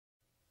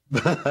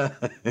Sacrifice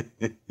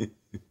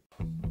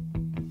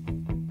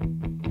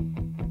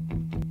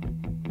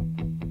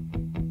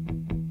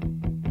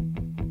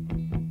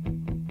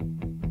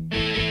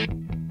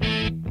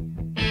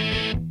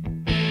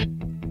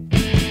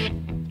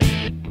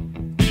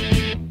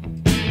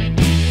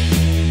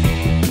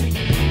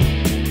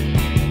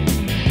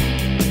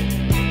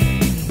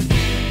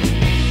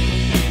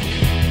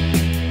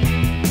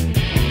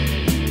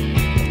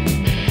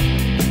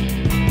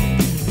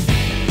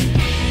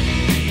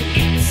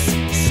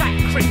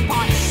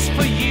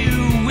for you.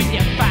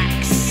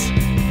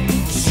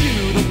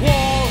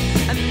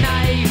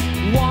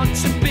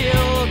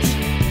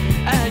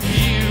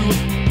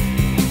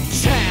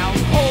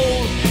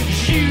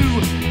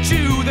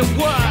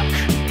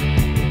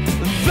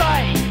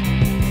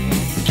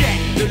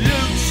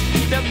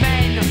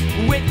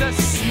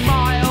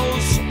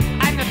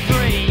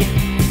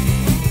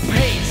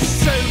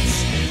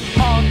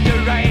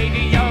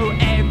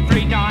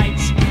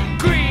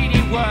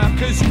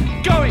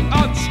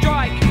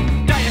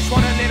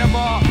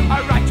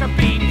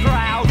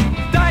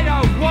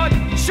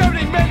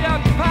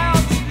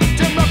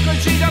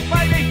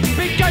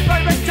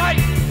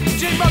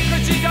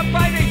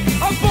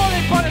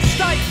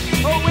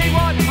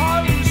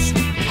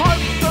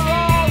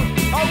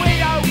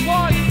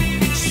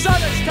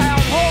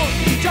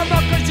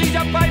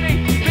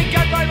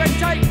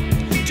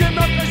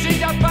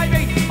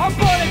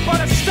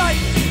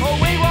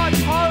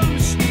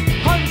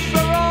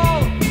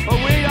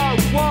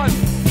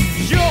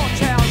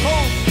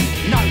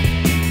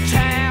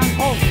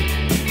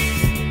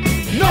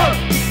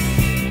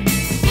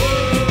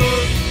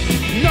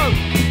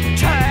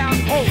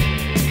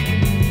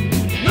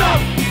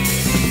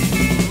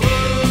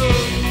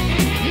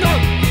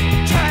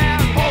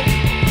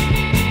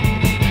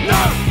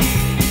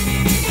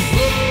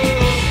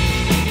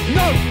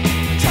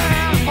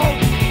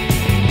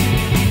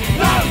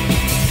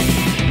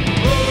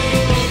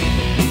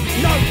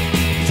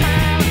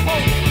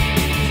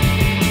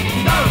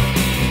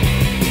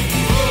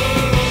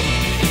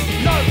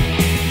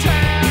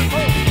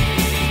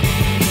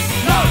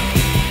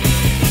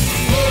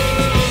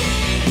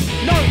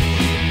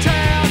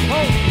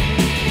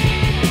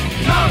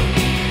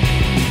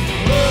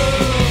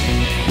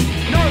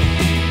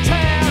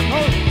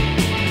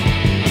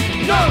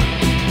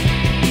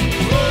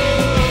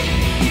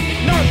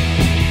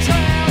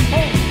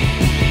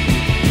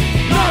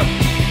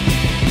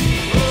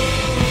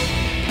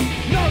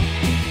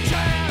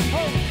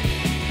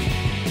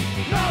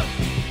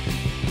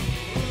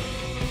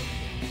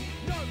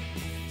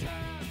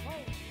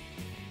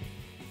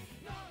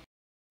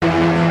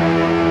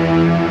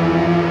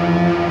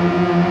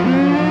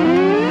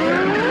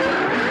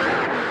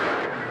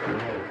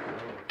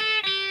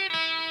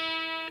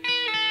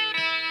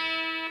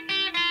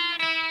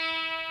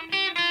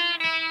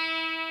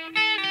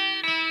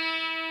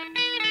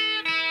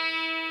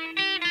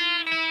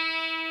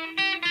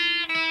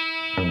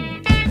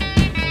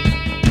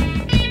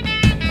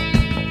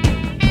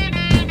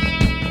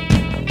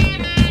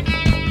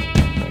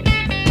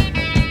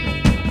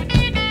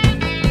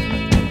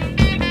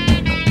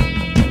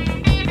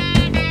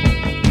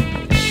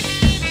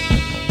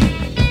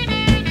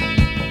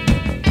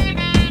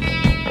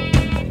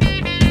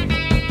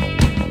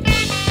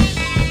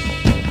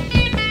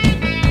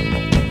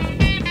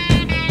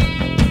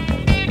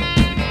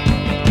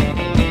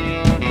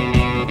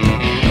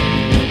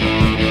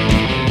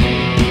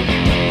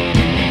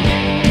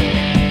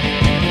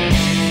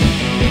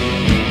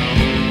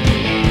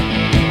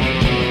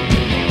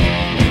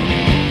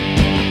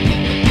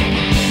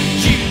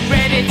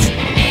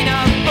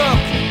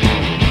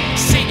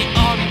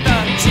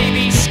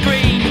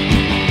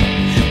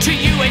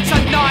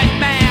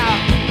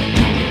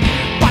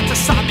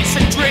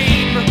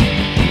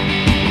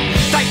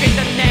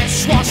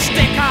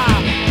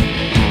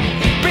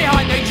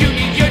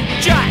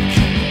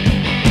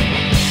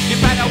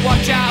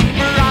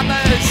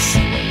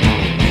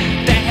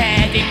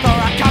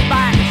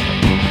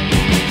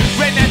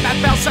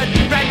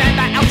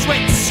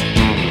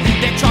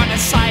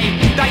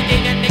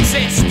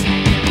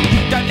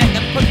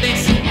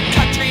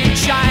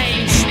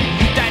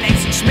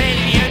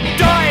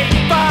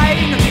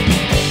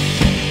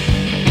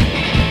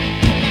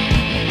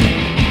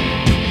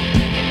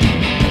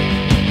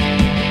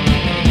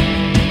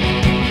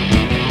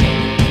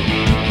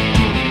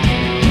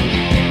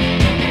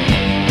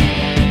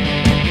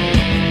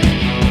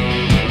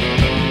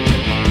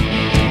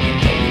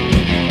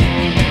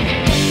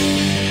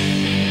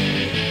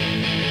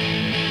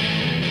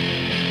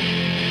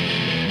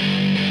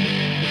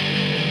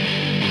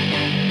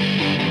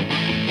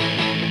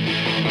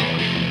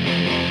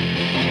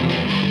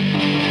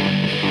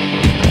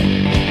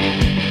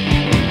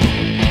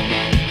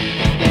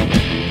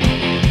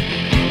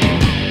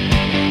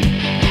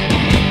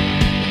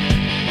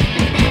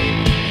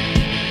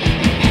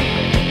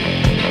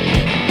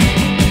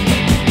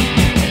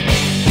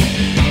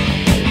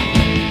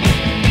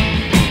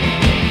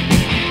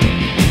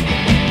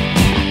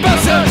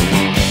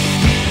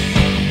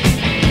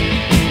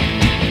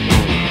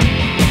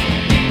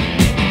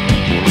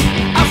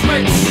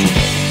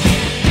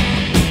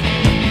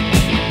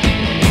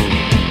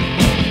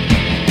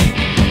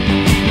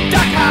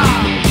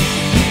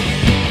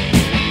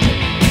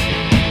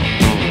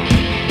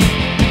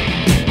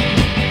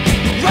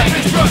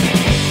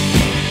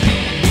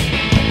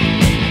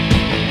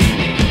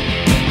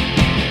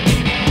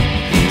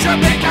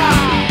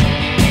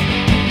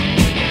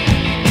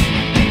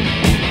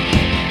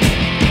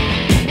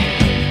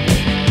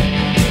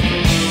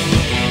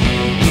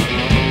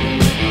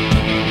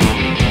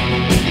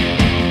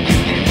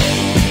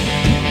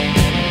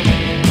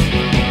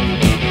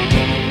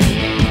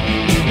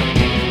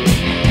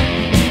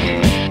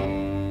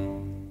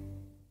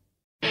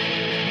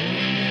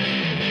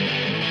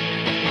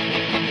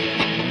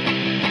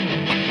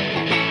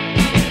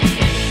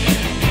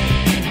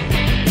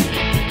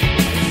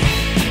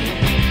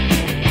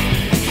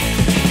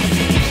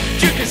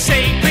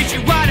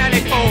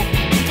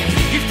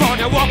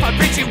 what a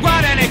pretty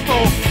one and it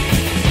for.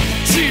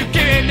 To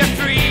give him the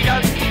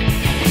freedom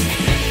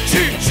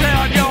to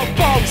turn your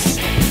balls.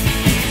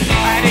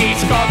 And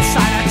he's got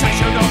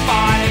sanitation of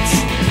violence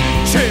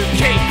to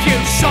keep you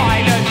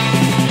silent.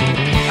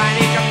 And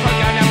he can put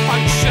you in a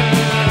function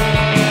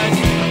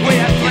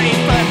with a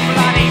 3-foot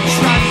bloody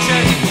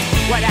truncheon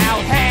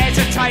without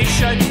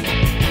hesitation.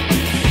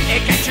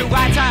 It gets you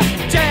at a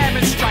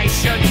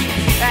demonstration.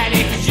 And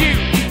if you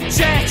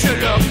dare to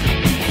look,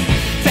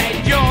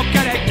 then you're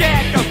gonna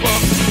get the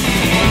book.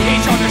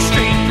 He's on the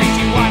street,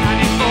 preaching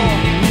 104,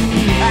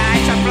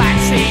 and the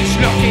blacks he's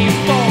looking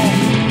for.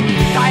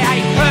 They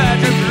ain't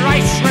heard of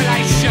race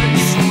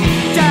relations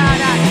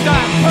down at the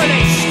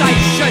police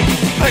station.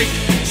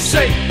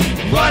 PC,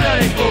 what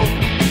are they for?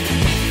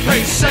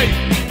 PC,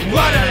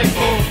 what are they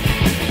for?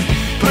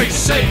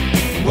 PC,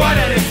 what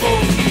are they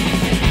for?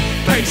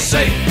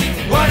 PC,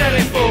 what are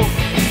they for?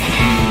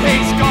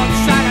 He's got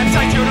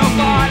sanitation of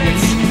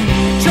violence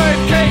to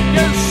keep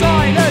you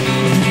silent.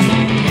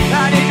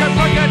 And he can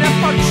put you in a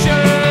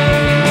function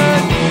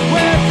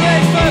with a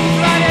 3-foot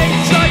bloody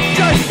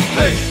truncheon.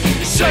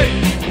 PC,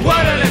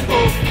 what are they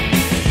for?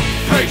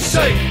 PC,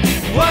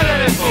 what are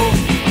they for?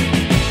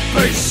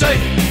 PC,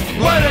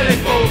 what are they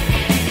for?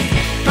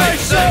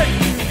 PC,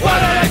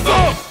 what are they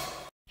for?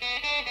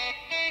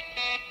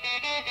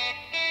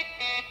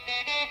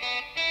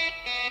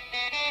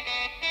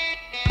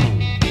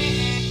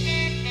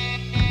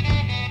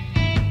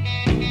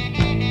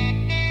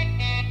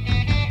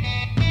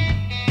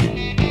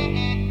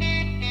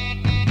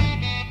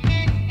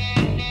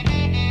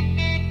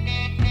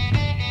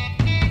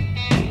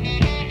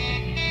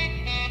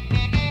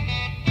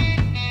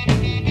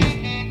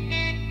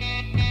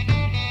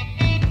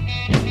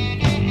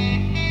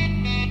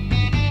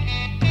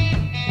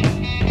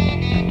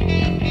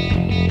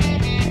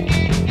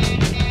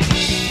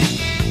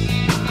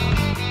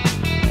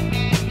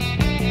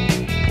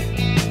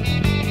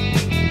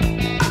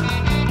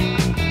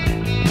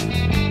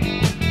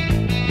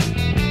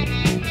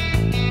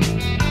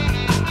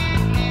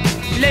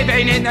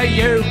 Living in the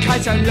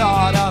UK's a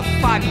lot of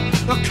fun.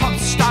 The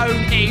cops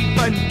don't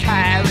even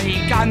carry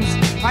guns.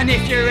 And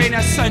if you're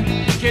innocent,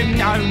 you've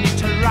no need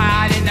to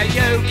run in the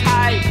UK.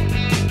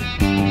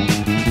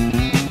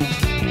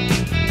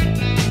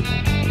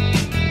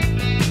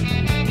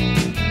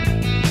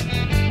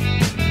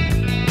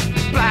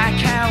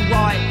 Black and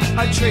white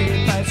are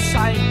treated the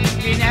same.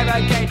 You never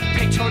get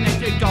picked on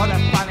if you got a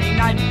funny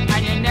name.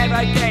 And you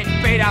never get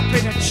beat up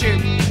in the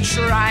tube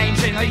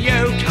trains in the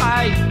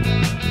UK.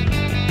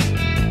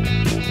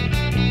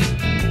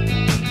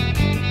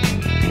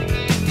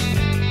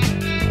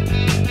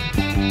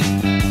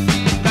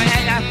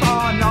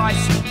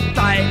 Nice,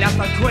 they love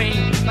the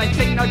Queen. They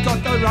think they've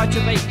got the right to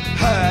be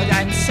heard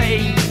and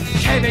seen.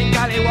 Kevin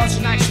Gully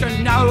wasn't actually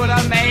know what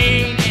I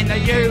mean in the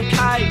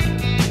UK.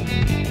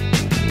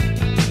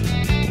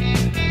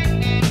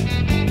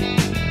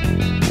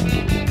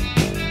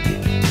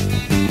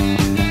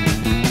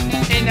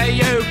 In the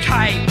UK,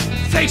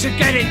 things are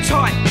getting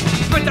tight,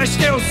 but they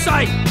still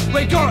say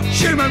we got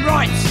human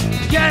rights.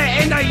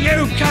 Yeah, in the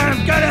UK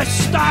I'm gonna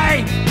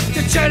stay.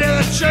 To tell you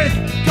the truth,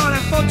 can't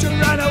afford to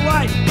run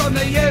away from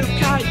the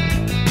UK.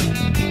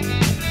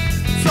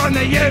 From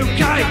the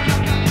UK.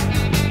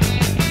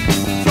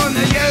 From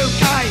the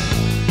UK.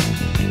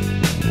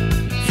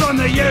 From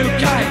the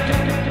UK.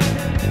 From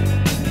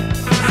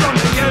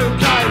the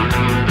UK.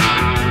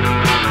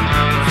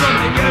 From the UK. From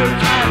the UK. From the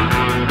UK.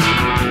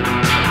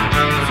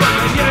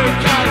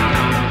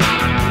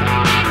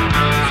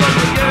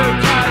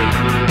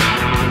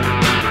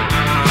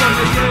 From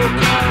the UK.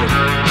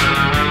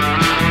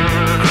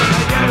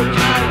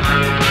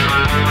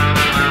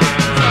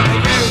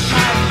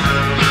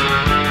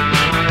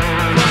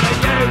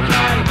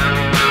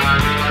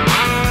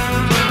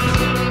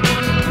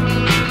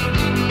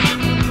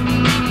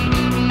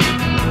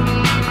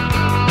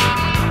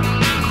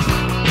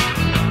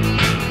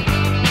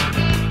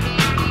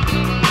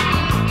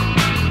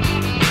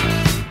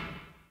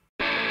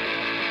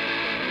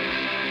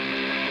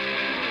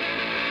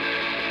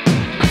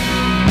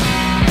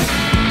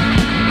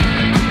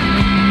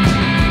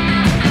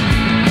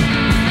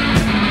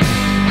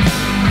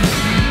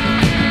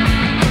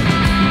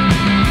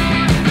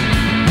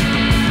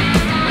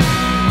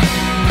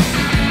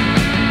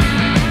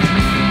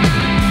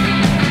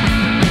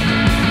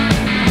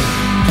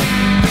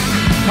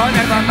 I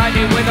never made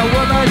it with a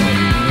woman,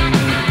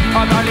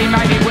 I've only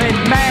made it with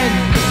men.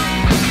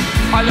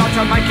 I like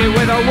to make it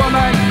with a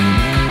woman,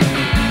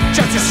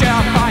 just to see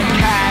if I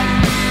can.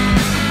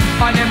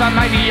 I never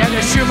made it as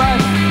a human,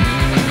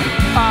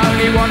 I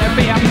only want to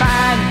be a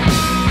man.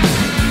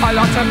 I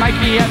like to make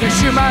it as a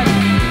human,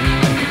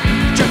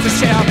 just to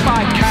see if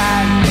I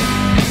can.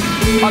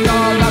 I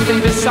got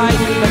nothing to say,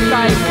 but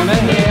they wanna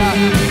hear.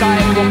 They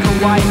walk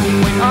away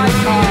when I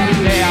can't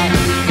hear.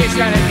 It's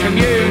not a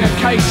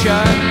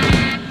communication,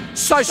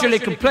 socially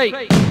complete.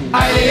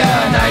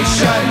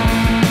 Alienation,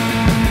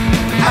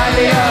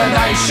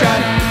 alienation,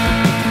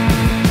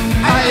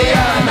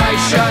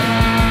 alienation,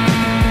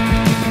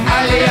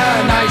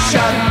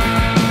 alienation,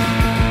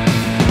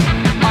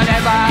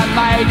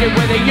 make it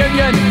with a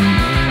union.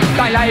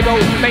 They label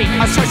me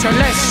a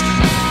socialist,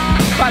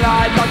 but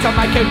I'd like to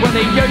make it with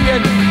a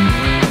union.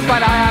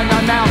 But I am a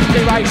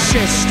mouthy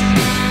racist,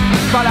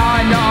 but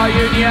I'm not a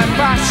union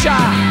basher.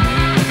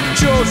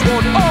 George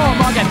Ward or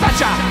Margaret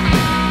Thatcher,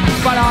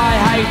 but I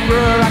hate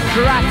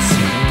bureaucrats,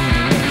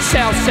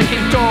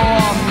 self-seeking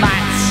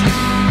doormats.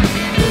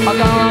 I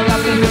got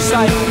nothing to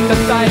say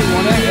that they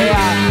wanna hear.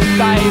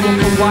 They walk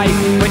away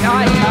when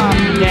I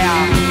come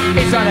down.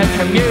 It's not a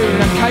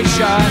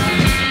communication,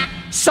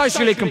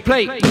 socially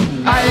complete.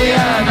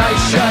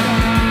 Alienation,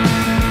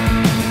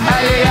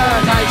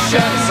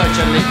 alienation,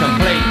 socially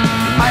complete.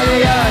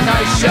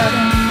 Alienation,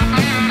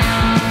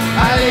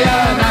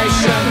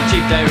 alienation,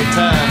 cheap day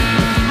return.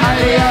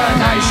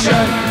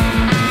 Alienation,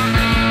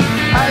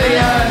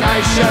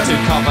 alienation, to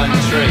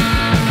Coventry.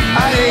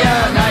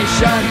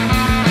 Alienation,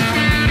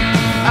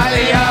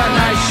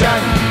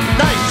 alienation,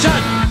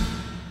 nation.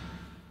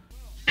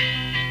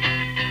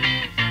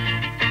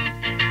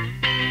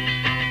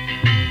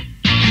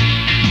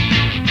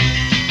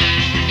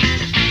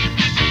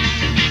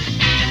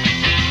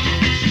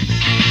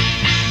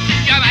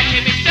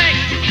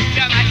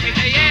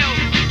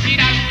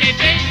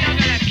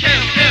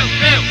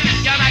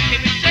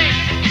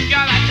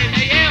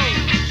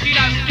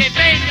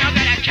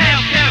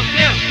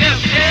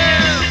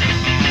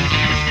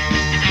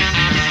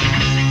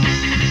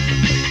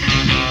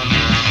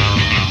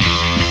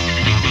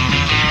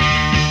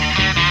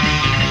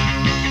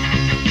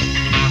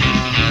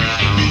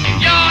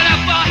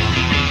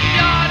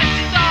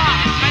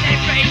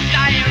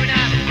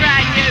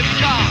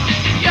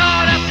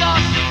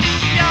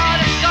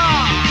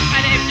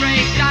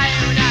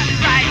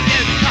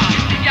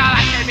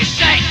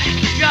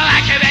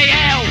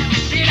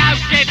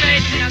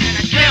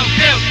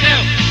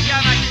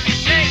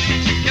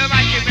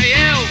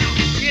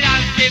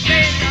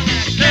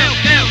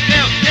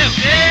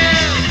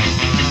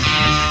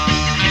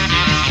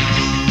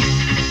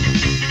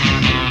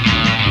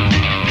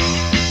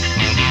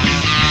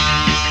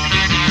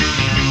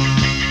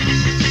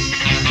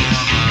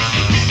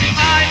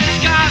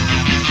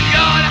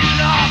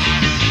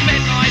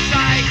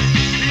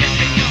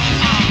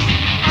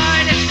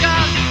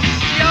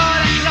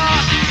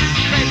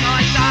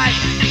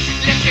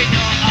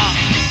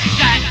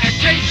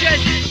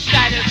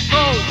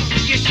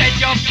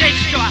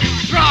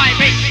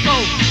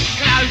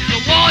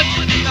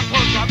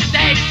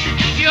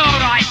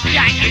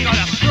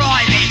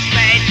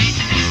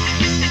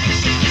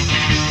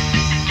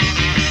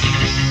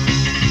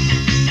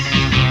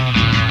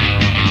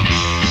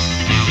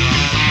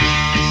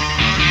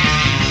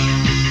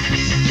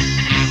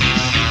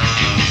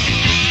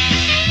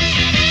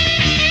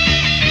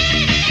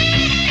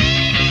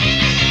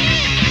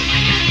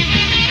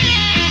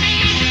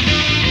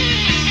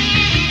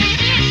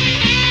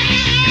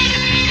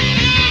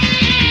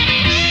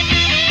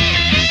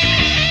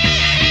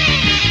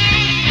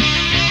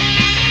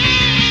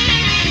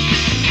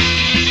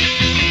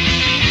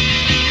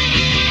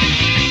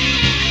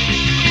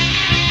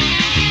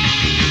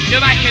 You're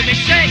making me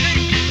sick,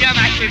 you're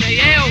making me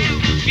ill.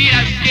 You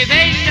don't give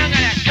in, I'm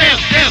gonna kill.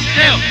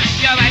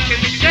 You're making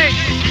me sick,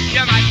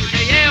 you're making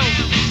me ill.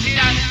 You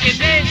don't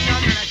give in,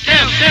 I'm gonna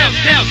kill.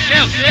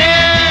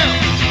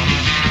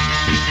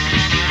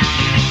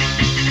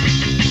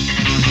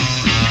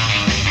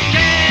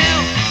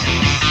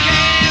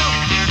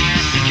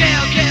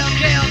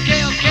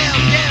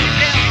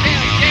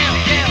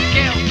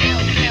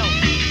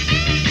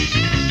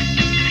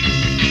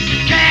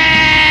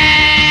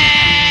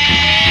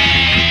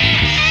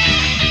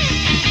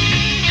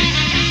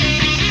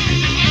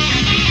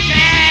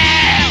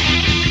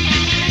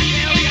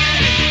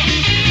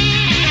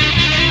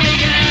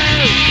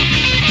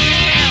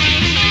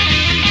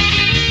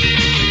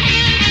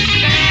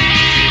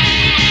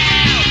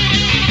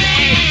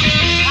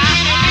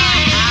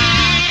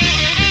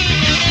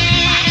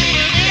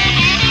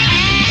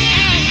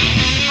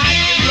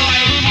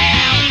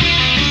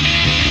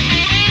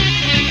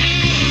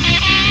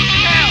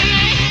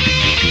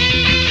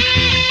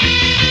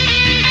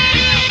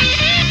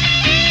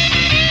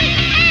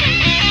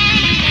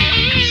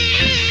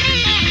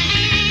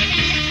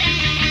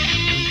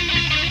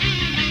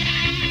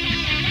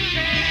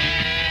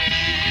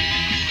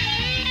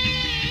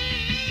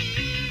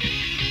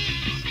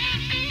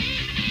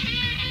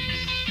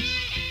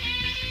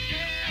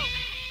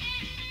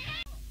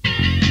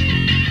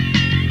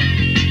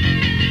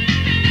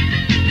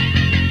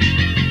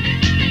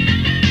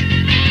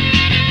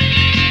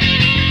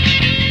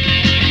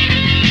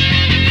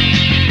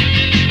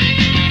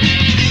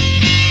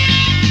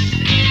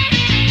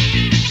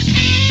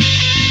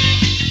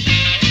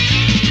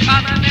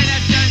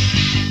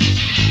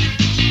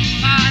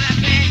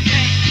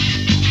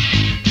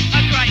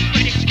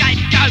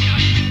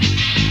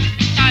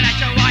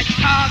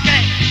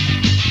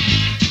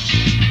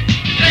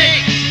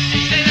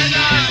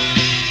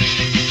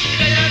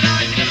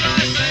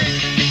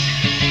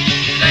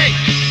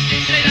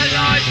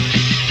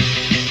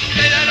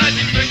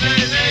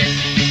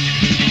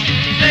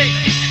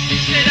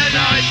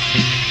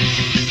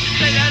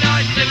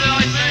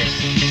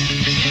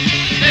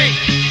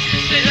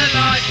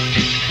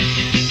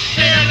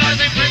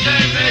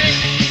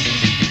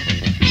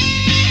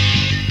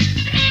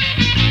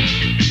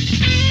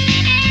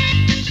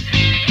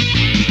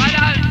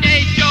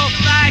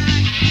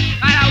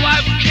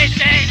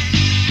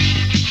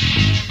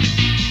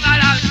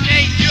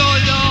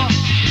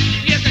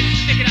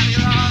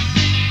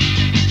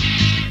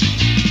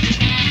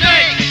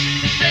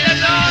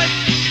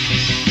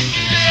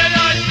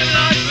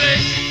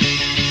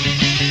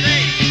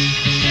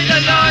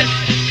 lies.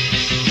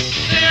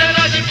 See the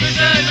lies that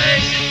preserve me.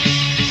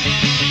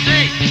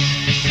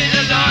 See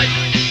the lies.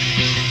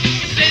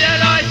 See the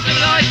lies that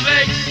lies me.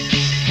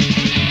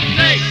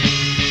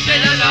 See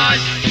the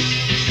lies.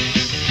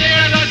 See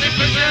the lies that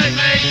preserve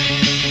me.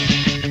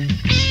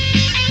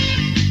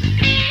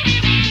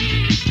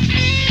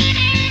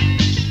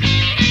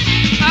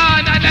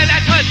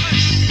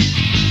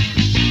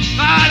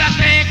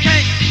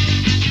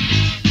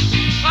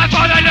 I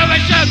bought a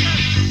Lewisham,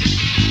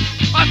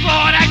 I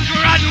bought a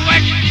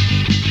Grunwick.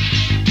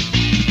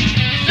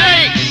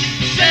 See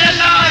the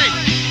lies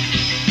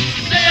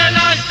that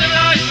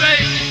lies me.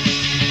 See the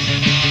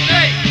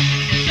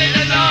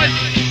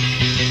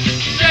lies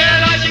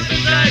that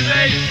preserve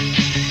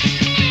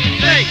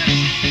me.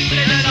 See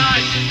the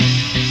lies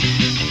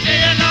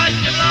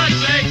that lies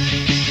me.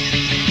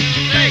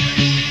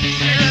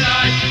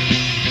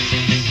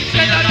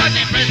 See the lies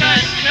that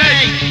preserve me.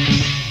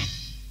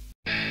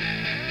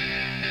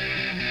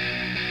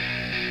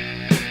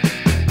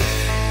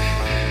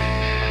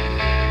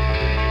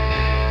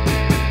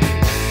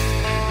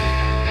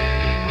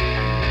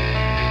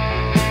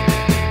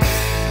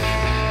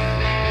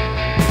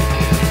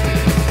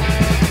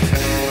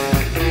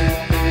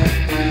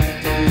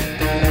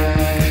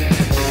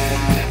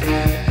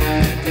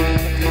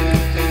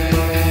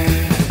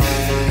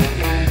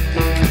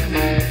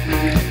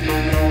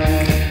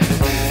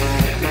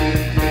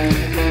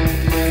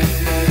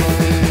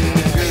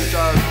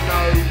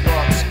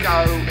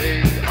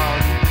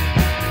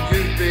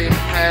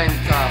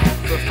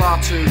 Far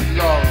too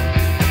long.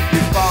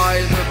 You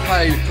buy the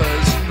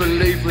papers,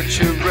 believe what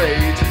you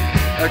read.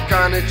 A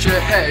gun at your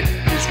head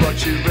is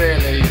what you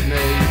really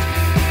need.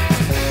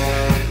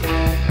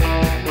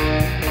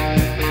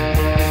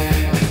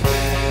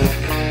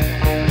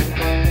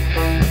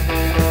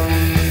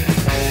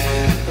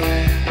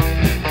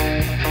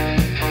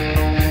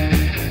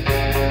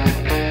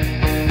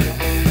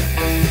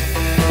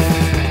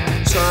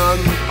 Turn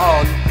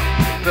on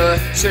the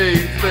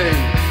TV,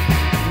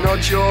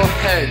 nod your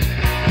head.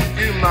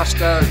 You must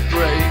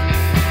agree,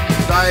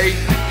 they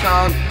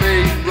can't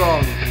be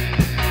wrong.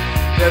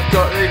 They've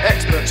got the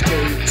experts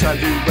to tell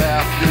you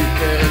where you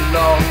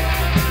belong.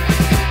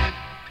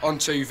 On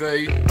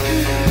TV.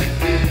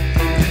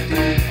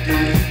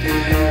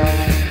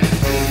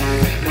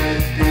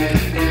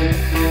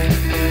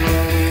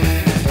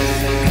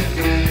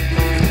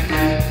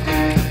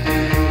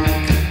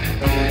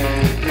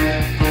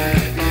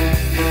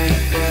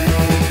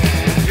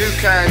 You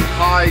can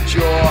hide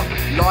your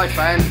life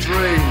and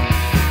dream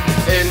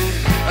in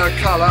a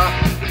colour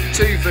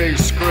TV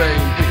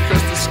screen,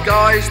 because the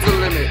sky's the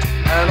limit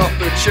and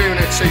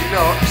opportunity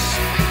knocks.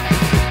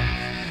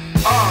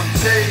 On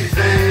TV,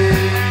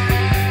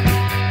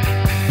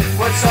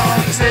 what's on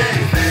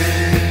TV?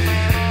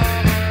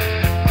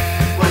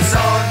 What's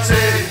on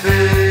TV?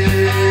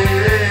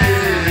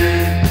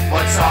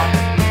 What's on?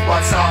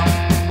 What's on?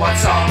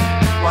 What's on?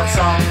 What's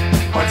on?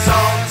 What's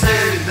on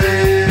TV?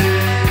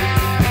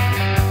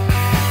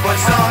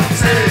 What's on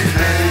TV?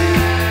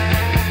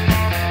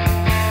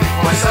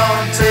 What's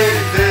on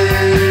TV?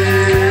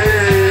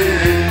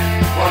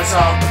 What's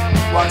on?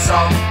 What's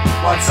on?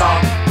 What's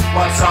on?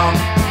 What's on?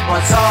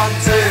 What's on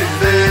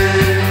TV?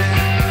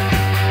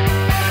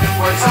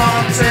 What's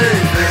on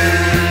TV?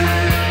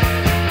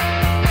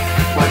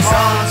 What's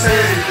on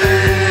TV?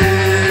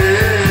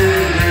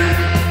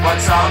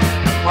 What's on?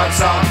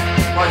 What's on?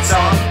 What's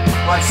on?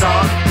 What's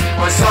on?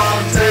 What's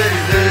on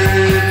TV?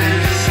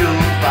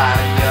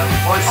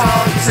 What's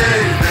on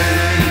TV?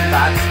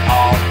 That's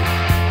all.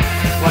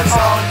 What's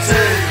on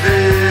TV?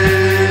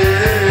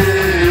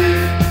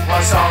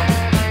 What's on?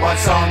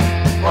 What's on?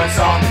 What's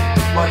on?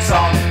 What's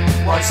on?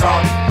 What's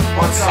on?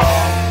 What's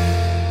on?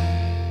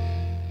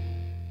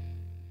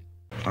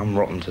 I'm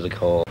rotten to the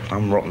core.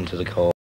 I'm rotten to the core.